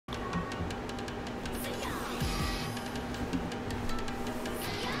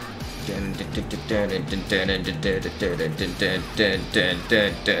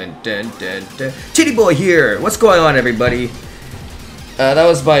Titty Boy here! What's going on, everybody? That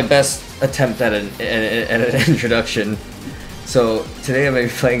was my best attempt at an introduction. So today I'm gonna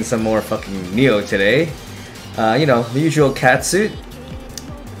be playing some more fucking Nioh today. You know, the usual cat suit.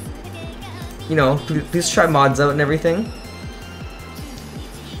 You know, please try mods out and everything.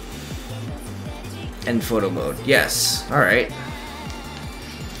 And photo mode, yes. Alright.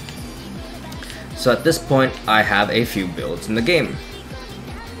 So at this point, I have a few builds in the game.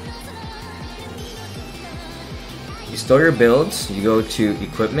 You store your builds, you go to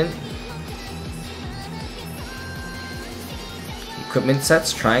equipment. Equipment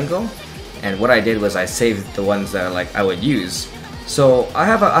sets, triangle. And what I did was I saved the ones that I would use. So I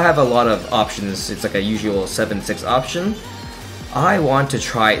have a lot of options. It's like a usual 7-6 option. I want to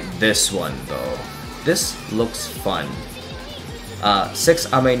try this one though. This looks fun. 6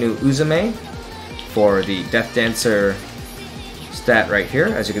 Amenu Uzume for the Death Dancer stat right here,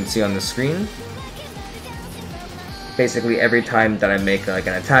 as you can see on the screen. Basically, every time that I make like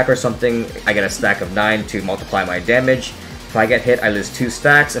an attack or something, I get a stack of 9 to multiply my damage. If I get hit, I lose 2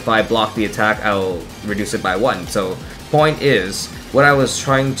 stacks. If I block the attack, I'll reduce it by 1. So, point is, what I was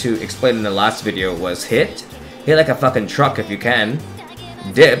trying to explain in the last video was hit like a fucking truck if you can,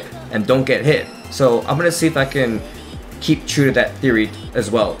 dip, and don't get hit. So I'm gonna see if I can keep true to that theory as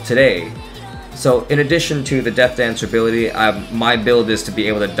well today. So in addition to the Death Dancer ability, my build is to be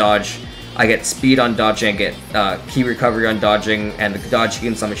able to dodge. I get speed on dodging, I get key recovery on dodging, and the dodge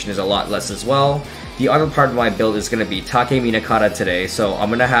consumption is a lot less as well. The other part of my build is going to be Take Minakata today, so I'm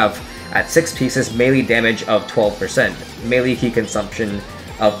going to have, at 6 pieces, melee damage of 12%, melee key consumption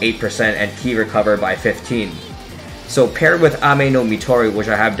of 8%, and key recover by 15. So paired with Ame no Mitori, which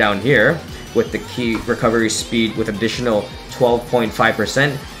I have down here, with the key recovery speed with additional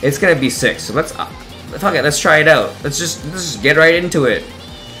 12.5%, it's going to be 6. So let's try it out. Let's just get right into it.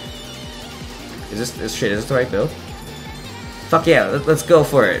 Is this the right build? Fuck yeah, let's go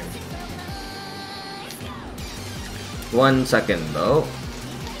for it. 1 second though.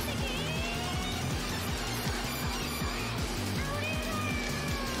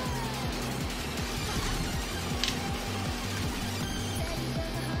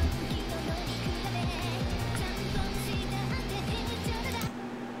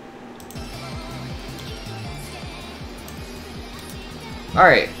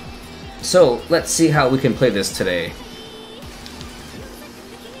 Alright, so let's see how we can play this today.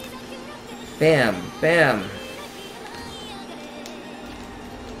 Bam, bam.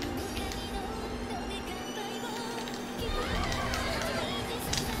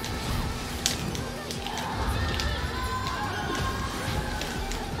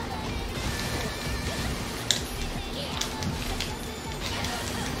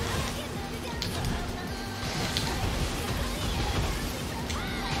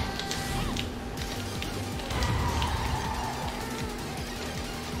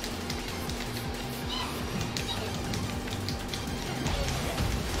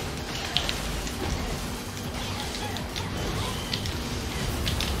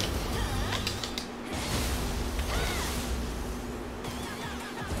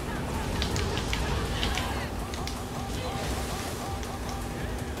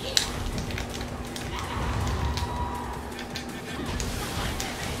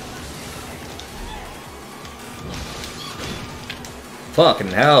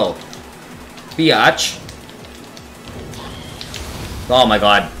 Fucking hell. Biatch. Oh my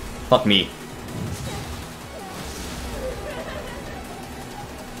god. Fuck me.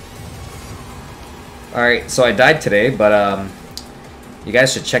 Alright, so I died today, but you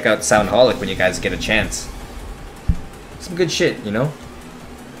guys should check out Soundholic when you guys get a chance. Some good shit, you know?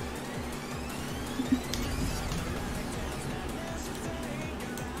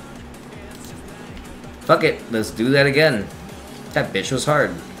 Fuck it, let's do that again. That bitch was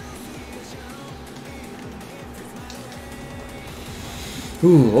hard.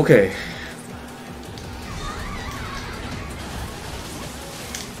 Ooh, okay.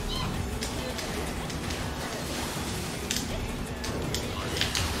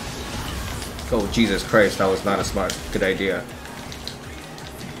 Oh, Jesus Christ, that was not a good idea.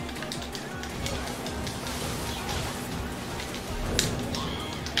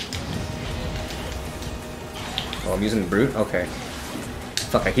 Oh, I'm using Brute? Okay.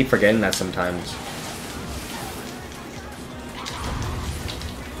 Fuck, I keep forgetting that sometimes.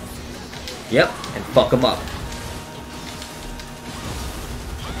 Yep, and fuck him up.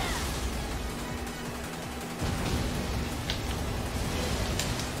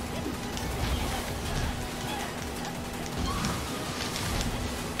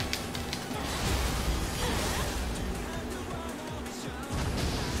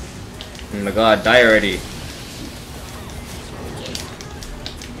 Oh my god, die already.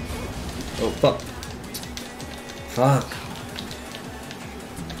 Oh, fuck. Fuck.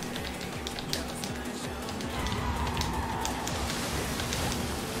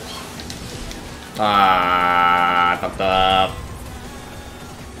 Ah, fucked up.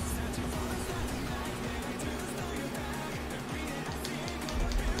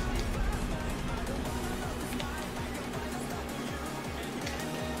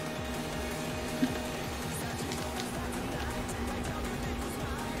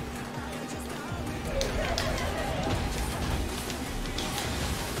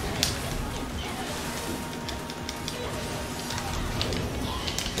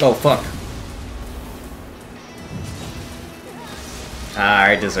 Oh, fuck. Ah,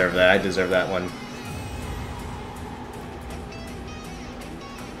 I deserve that. I deserve that one.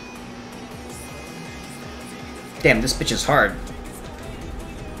 Damn, this bitch is hard.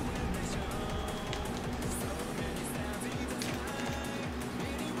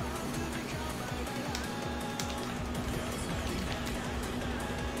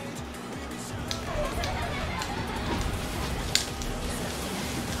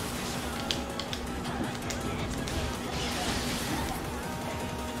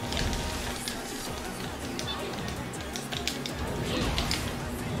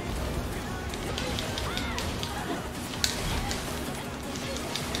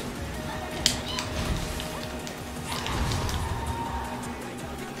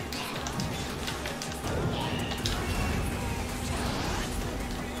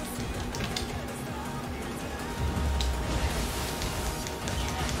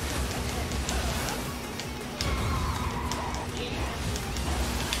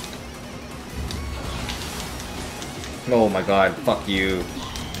 Oh my god, fuck you.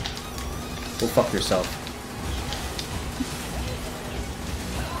 Go fuck yourself.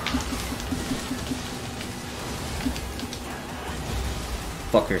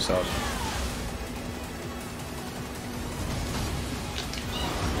 Fuck yourself.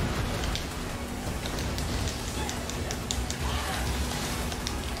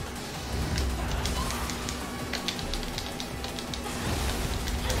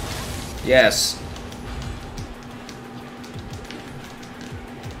 Yes.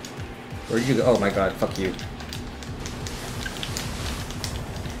 Where'd you go? Oh my god, fuck you.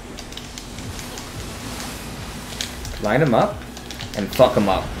 Line him up and fuck him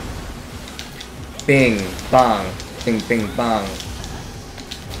up. Bing, bang, bing, bing, bang.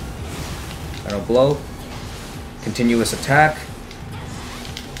 Final blow. Continuous attack.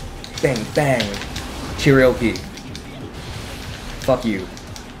 Bang, bang. Karaoke. Fuck you.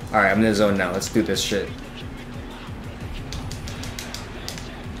 Alright, I'm in the zone now. Let's do this shit.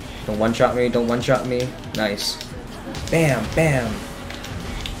 Don't one-shot me, don't one-shot me. Nice. Bam, bam.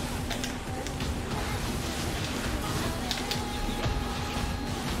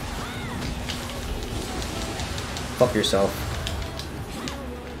 Fuck yourself.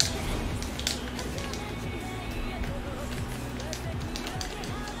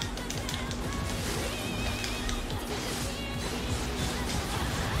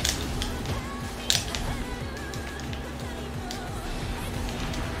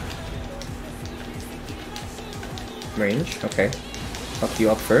 Range, okay. Fuck you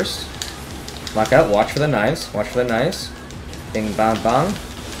up first. Lock out, watch for the knives, watch for the knives. Bing, bang, bang.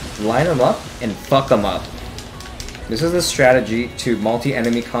 Line them up and fuck them up. This is the strategy to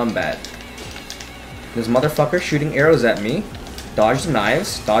multi-enemy combat. This motherfucker shooting arrows at me. Dodge the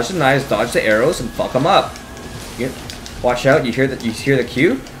knives, dodge the arrows, and fuck them up. Watch out, you hear the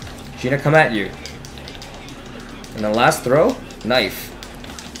cue? She's gonna come at you. And the last throw, knife.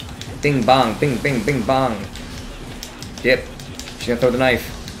 Bing bang, bing bing bing bang. Dip. She's gonna throw the knife.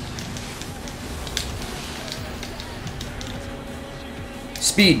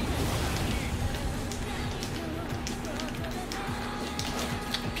 Speed.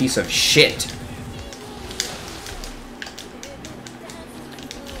 Piece of shit.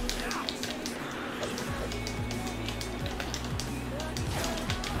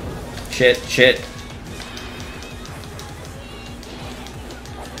 Shit.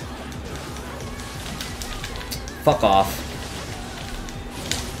 Fuck off.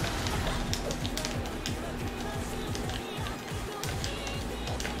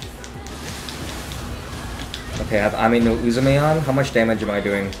 Okay, I have Ami no Uzume on. How much damage am I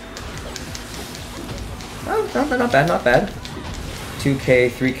doing? Oh, not bad. 2k,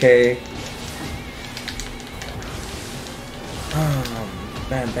 3k.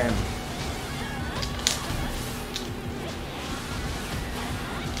 Bam.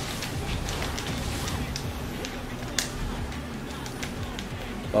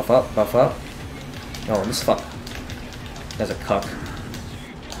 Buff up, buff up. Oh, this fuck. That's a cuck.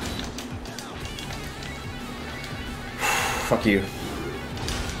 Fuck you.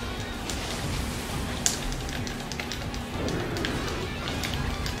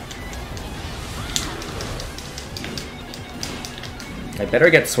 I better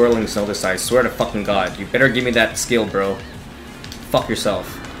get Swirling Snow this side, I swear to fucking god. You better give me that skill, bro. Fuck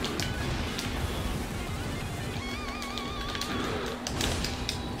yourself.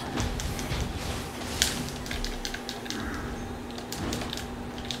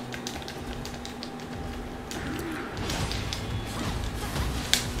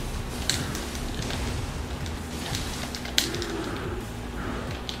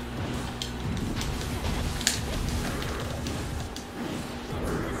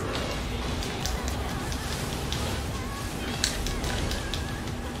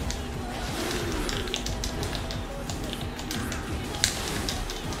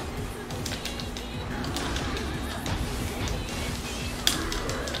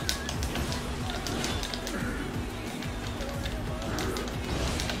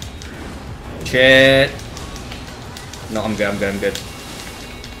 Shit. No, I'm good, I'm good, I'm good.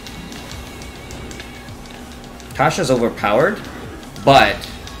 Tasha's overpowered, but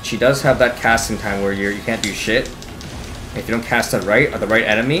she does have that casting time where you can't do shit. If you don't cast it right, or the right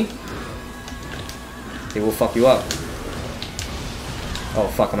enemy, they will fuck you up. Oh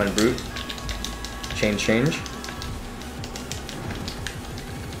fuck, I'm in brute. Change.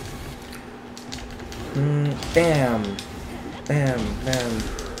 Bam. Bam.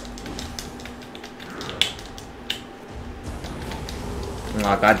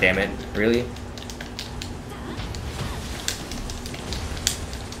 Oh, god damn it. Really?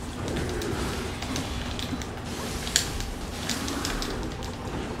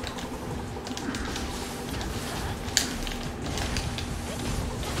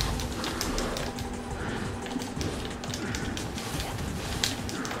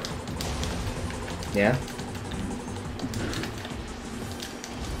 Yeah?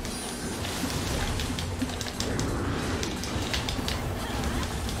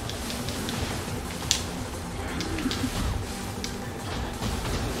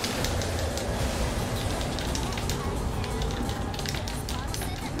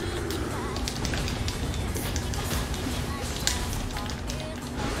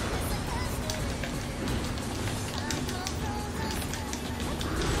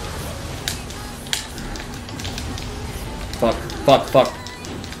 Fuck.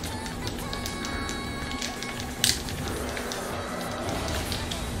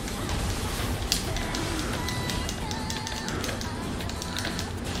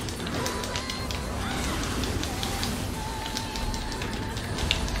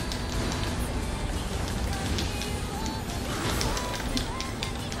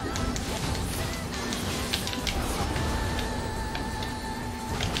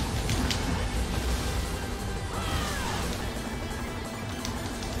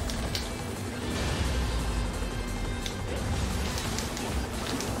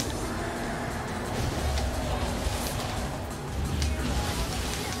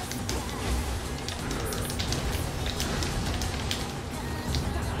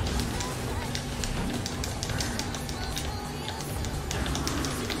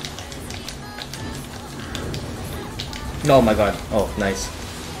 Oh my god. Oh, nice.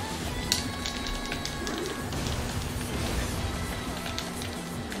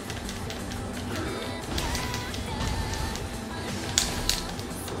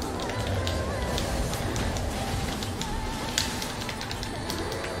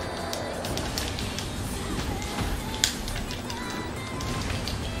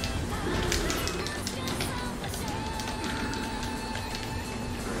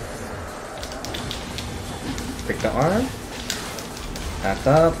 Pick the arm. Back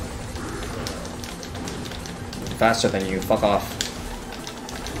up. Faster than you. Fuck off.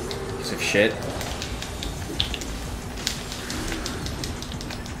 Piece of shit.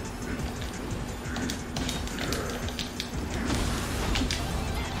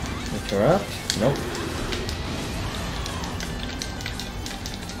 Interrupt? Nope.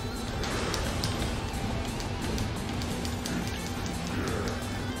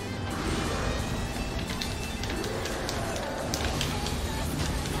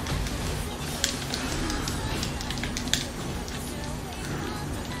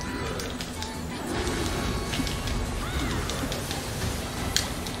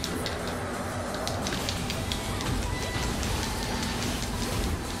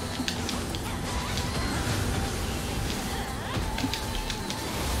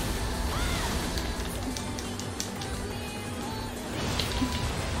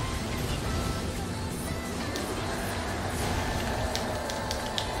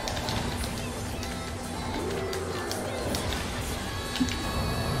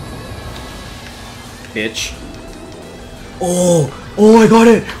 bitch. Oh, I got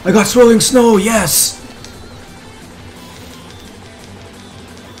it! I got Swirling Snow, yes!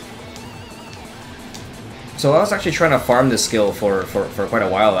 So I was actually trying to farm this skill for quite a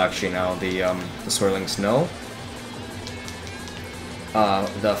while actually now, the Swirling Snow.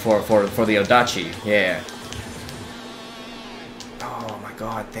 For the Odachi, yeah. Oh my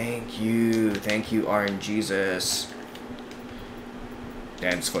god, thank you, RNGesus.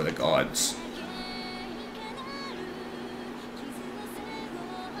 Dance for the gods.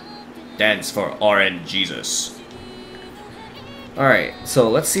 Dance for RNGesus. Alright, so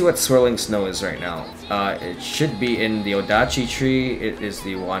let's see what Swirling Snow is right now. It should be in the Odachi tree. It is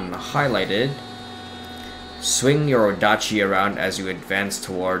the one highlighted. Swing your Odachi around as you advance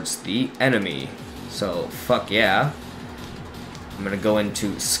towards the enemy. So, fuck yeah. I'm gonna go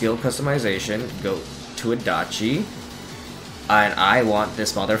into skill customization, go to Odachi, and I want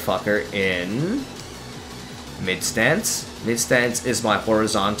this motherfucker in mid stance. Mid stance is my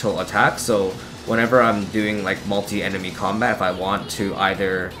horizontal attack, so whenever I'm doing like multi-enemy combat, if I want to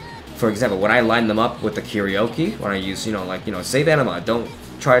either, for example, when I line them up with the karaoke, when I use, save anima, don't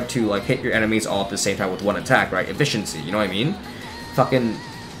try to like hit your enemies all at the same time with one attack, right? Efficiency, you know what I mean? Fucking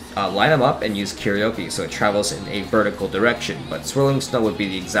line them up and use karaoke so it travels in a vertical direction. But Swirling Snow would be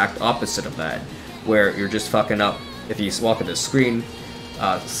the exact opposite of that, where you're just fucking up. If you walk at the screen,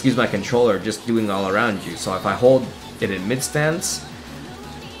 excuse my controller, just doing all around you. So if I hold it in mid stance,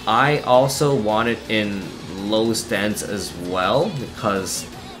 I also want it in low stance as well, because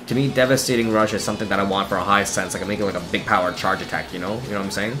to me, Devastating Rush is something that I want for a high stance. I can make it like a big power charge attack, you know what I'm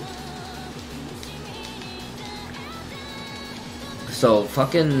saying? So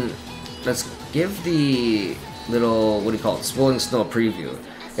fucking, let's give the little, what do you call it, Swirling Snow preview.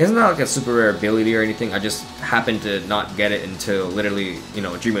 It's not like a super rare ability or anything, I just happened to not get it until literally,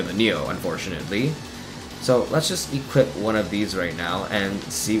 Dream of the Nioh, unfortunately. So let's just equip one of these right now and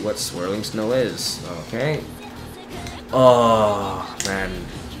see what Swirling Snow is. Okay. Oh, man.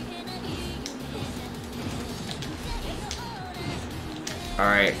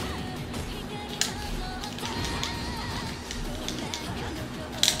 Alright.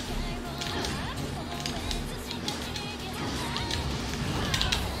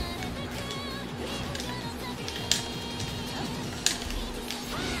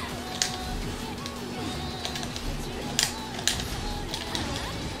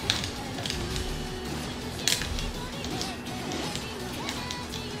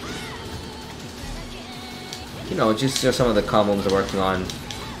 Just some of the combos I'm working on.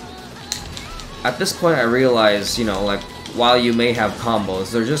 At this point I realize, like, while you may have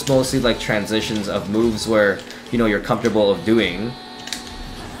combos, they're just mostly like transitions of moves where, you're comfortable of doing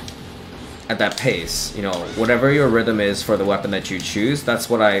at that pace. Whatever your rhythm is for the weapon that you choose, that's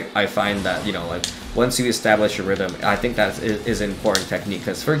what I find that, like, once you establish your rhythm, I think that is an important technique.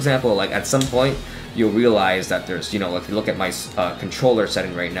 Because, for example, like, at some point, you'll realize that there's, if you look at my controller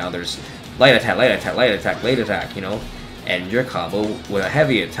setting right now, there's light attack, light attack, light attack, late attack, and your combo with a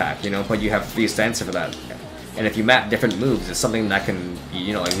heavy attack, but you have 3 stances for that. And if you map different moves, it's something that can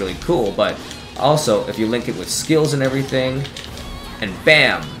be, like, really cool. But also, if you link it with skills and everything, and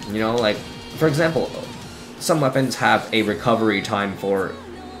bam, like, for example, some weapons have a recovery time for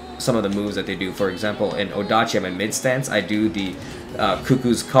some of the moves that they do. For example, in Odachi, I'm in mid stance, I do the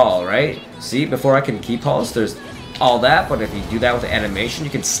Cuckoo's Call, right? See, before I can key pulse, there's all that, but if you do that with the animation,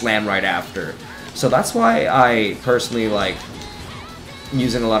 you can slam right after. So that's why I personally like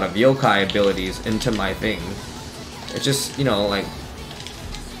using a lot of yokai abilities into my thing. It just, like,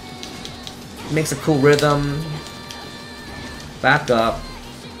 makes a cool rhythm. Back up.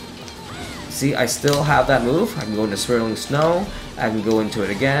 See, I still have that move. I can go into Swirling Snow. I can go into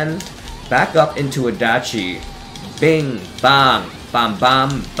it again. Back up into Odachi. Bing, bang, bam,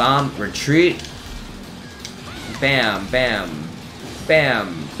 bam, bam, retreat. Bam, bam,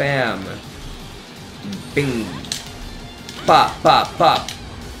 bam, bam, bing, pop, pop, pop,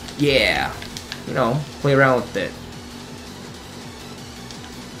 yeah, play around with it.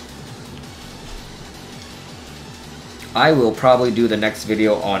 I will probably do the next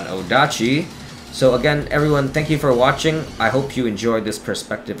video on Odachi. So again, everyone, thank you for watching. I hope you enjoyed this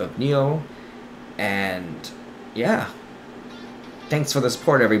perspective of Nioh, and yeah, thanks for the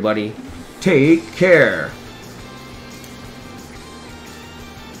support, everybody. Take care.